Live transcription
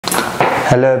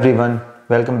Hello everyone,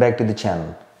 welcome back to the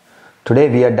channel. Today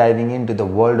we are diving into the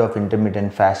world of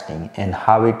intermittent fasting and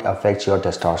how it affects your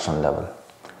testosterone level.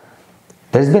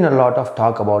 There's been a lot of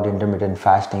talk about intermittent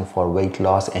fasting for weight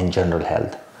loss and general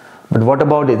health. But what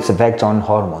about its effects on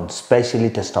hormones, especially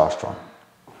testosterone?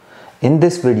 In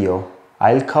this video,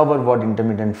 I'll cover what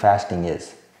intermittent fasting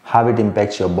is, how it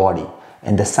impacts your body,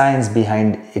 and the science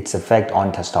behind its effect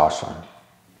on testosterone.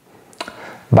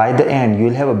 By the end,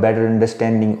 you'll have a better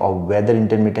understanding of whether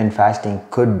intermittent fasting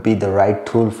could be the right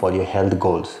tool for your health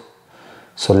goals.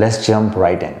 So let's jump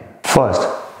right in. First,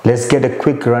 let's get a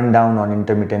quick rundown on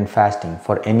intermittent fasting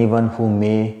for anyone who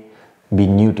may be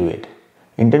new to it.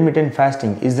 Intermittent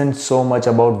fasting isn't so much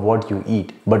about what you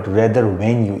eat, but rather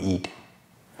when you eat.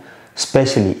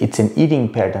 Especially, it's an eating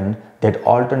pattern that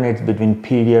alternates between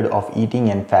period of eating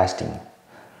and fasting.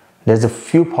 There's a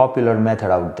few popular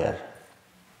methods out there.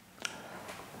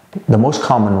 The most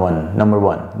common one, number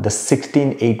one, the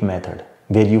 16-8 method,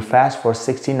 where you fast for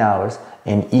 16 hours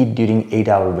and eat during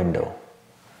 8-hour window.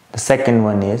 The second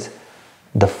one is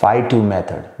the 5-2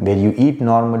 method, where you eat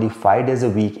normally 5 days a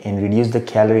week and reduce the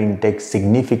calorie intake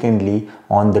significantly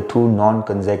on the 2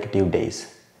 non-consecutive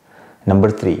days. Number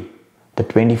 3, the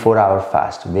 24-hour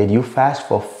fast, where you fast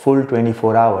for full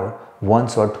 24 hours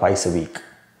once or twice a week.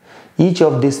 Each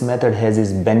of these methods has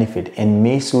its benefit and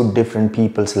may suit different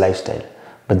people's lifestyle.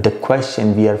 But the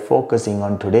question we are focusing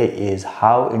on today is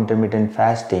how intermittent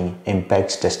fasting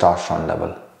impacts testosterone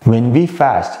level. When we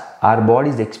fast, our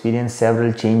bodies experience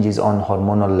several changes on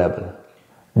hormonal level.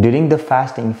 During the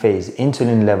fasting phase,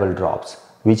 insulin level drops,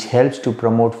 which helps to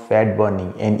promote fat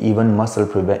burning and even muscle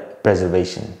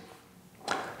preservation.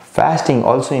 Fasting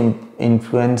also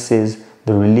influences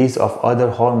the release of other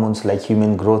hormones like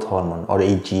human growth hormone or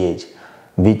HGH,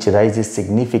 which rises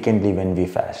significantly when we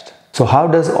fast. So how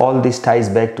does all this ties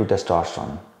back to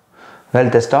testosterone? Well,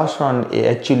 testosterone is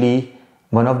actually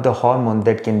one of the hormones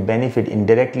that can benefit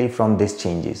indirectly from these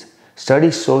changes.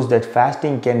 Studies shows that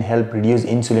fasting can help reduce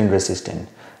insulin resistance,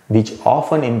 which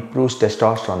often improves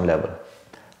testosterone level.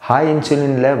 High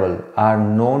insulin levels are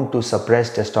known to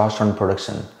suppress testosterone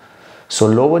production. So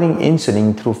lowering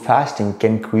insulin through fasting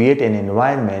can create an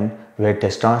environment where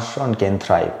testosterone can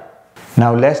thrive.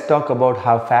 Now let's talk about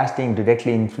how fasting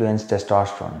directly influences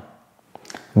testosterone.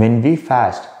 When we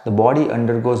fast, the body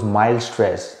undergoes mild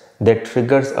stress that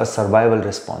triggers a survival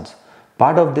response.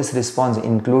 Part of this response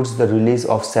includes the release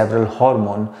of several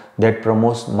hormones that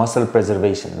promote muscle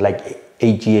preservation like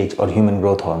HGH or human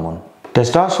growth hormone.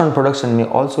 Testosterone production may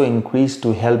also increase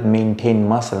to help maintain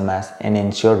muscle mass and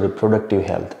ensure reproductive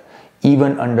health,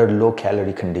 even under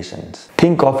low-calorie conditions.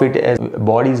 Think of it as the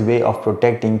body's way of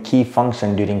protecting key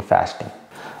function during fasting.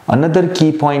 Another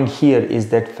key point here is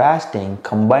that fasting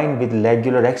combined with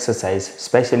regular exercise,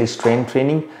 especially strength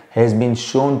training, has been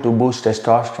shown to boost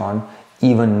testosterone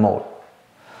even more.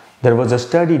 There was a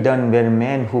study done where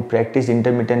men who practiced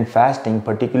intermittent fasting,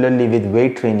 particularly with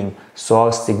weight training, saw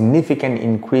a significant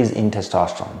increase in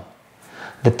testosterone.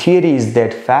 The theory is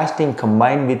that fasting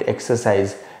combined with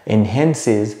exercise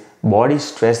enhances body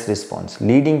stress response,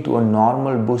 leading to a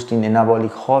normal boost in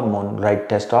anabolic hormone like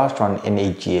testosterone and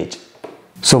HGH.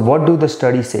 So what do the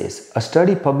study says? A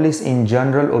study published in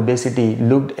Journal Obesity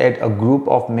looked at a group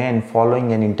of men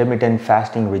following an intermittent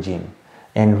fasting regime,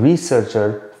 and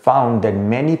researchers found that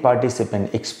many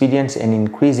participants experienced an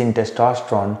increase in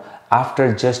testosterone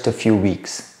after just a few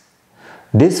weeks.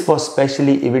 This was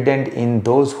especially evident in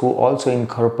those who also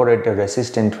incorporated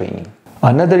resistance training.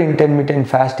 Another intermittent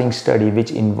fasting study, which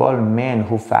involved men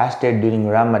who fasted during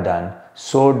Ramadan,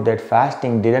 showed that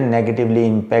fasting didn't negatively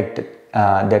impact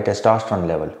their testosterone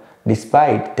level,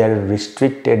 despite their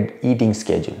restricted eating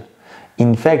schedule.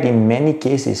 In fact, in many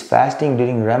cases, fasting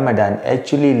during Ramadan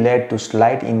actually led to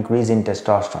slight increase in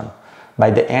testosterone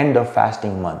by the end of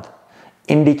fasting month,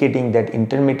 indicating that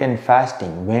intermittent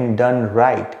fasting, when done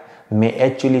right, may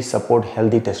actually support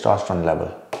healthy testosterone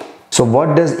level. So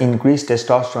what does increased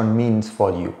testosterone means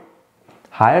for you?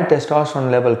 Higher testosterone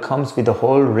level comes with a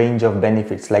whole range of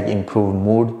benefits like improved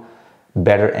mood,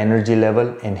 better energy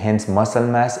level, enhanced muscle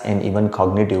mass, and even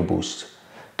cognitive boosts.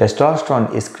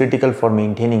 Testosterone is critical for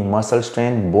maintaining muscle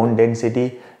strength, bone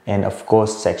density, and of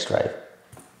course sex drive.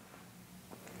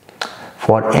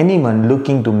 For anyone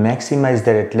looking to maximize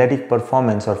their athletic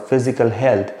performance or physical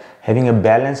health, having a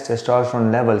balanced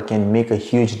testosterone level can make a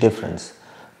huge difference.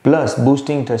 Plus,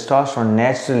 boosting testosterone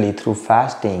naturally through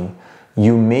fasting,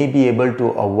 you may be able to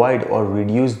avoid or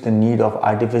reduce the need of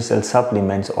artificial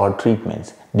supplements or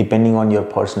treatments, depending on your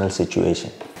personal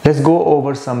situation. Let's go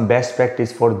over some best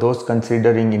practice for those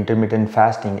considering intermittent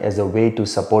fasting as a way to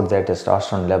support their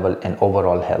testosterone level and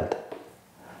overall health.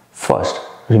 First,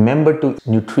 Remember to eat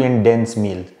nutrient-dense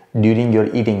meals during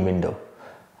your eating window.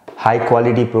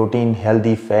 High-quality protein,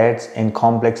 healthy fats, and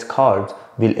complex carbs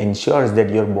will ensure that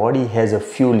your body has a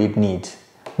fuel it needs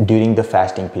during the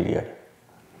fasting period.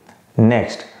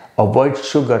 Next, avoid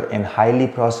sugar and highly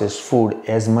processed food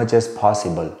as much as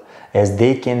possible, as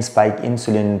they can spike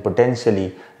insulin and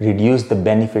potentially reduce the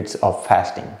benefits of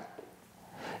fasting.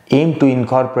 Aim to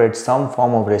incorporate some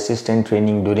form of resistance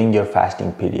training during your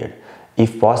fasting period,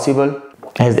 if possible,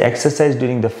 as exercise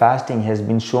during the fasting has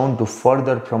been shown to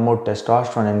further promote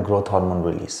testosterone and growth hormone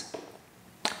release.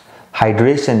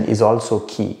 Hydration is also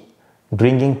key.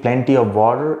 Drinking plenty of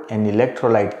water and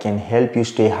electrolyte can help you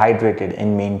stay hydrated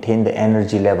and maintain the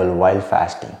energy level while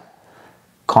fasting.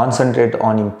 Concentrate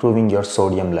on improving your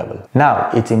sodium level. Now,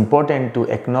 it's important to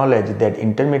acknowledge that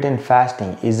intermittent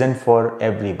fasting isn't for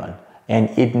everyone, and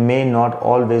it may not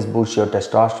always boost your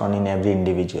testosterone in every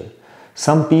individual.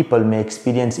 Some people may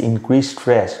experience increased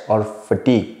stress or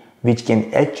fatigue, which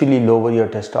can actually lower your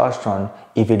testosterone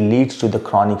if it leads to the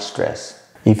chronic stress.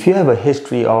 If you have a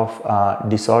history of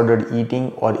disordered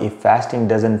eating, or if fasting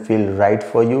doesn't feel right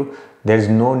for you, there's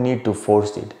no need to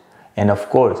force it. And of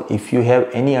course, if you have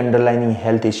any underlying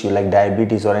health issue like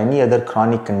diabetes or any other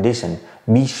chronic condition,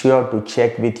 be sure to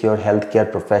check with your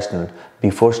healthcare professional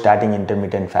before starting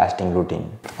intermittent fasting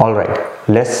routine. Alright,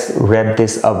 let's wrap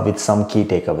this up with some key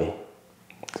takeaway.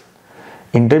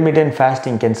 Intermittent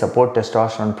fasting can support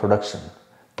testosterone production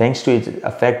thanks to its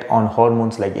effect on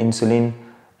hormones like insulin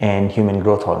and human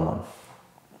growth hormone.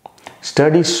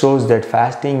 Studies shows that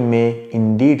fasting may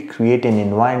indeed create an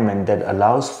environment that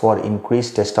allows for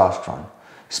increased testosterone,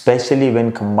 especially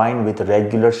when combined with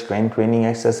regular strength training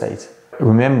exercise.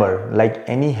 Remember, like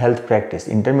any health practice,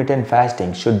 intermittent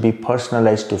fasting should be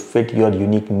personalized to fit your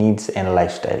unique needs and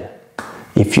lifestyle.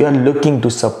 If you are looking to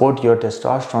support your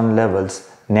testosterone levels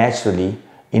naturally,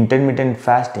 intermittent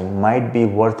fasting might be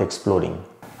worth exploring.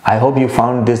 I hope you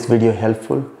found this video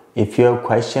helpful. If you have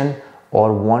questions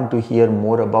or want to hear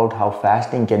more about how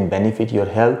fasting can benefit your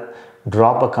health,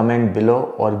 drop a comment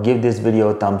below or give this video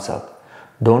a thumbs up.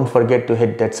 Don't forget to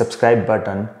hit that subscribe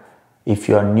button if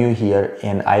you are new here,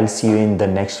 and I'll see you in the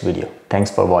next video.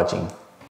 Thanks for watching.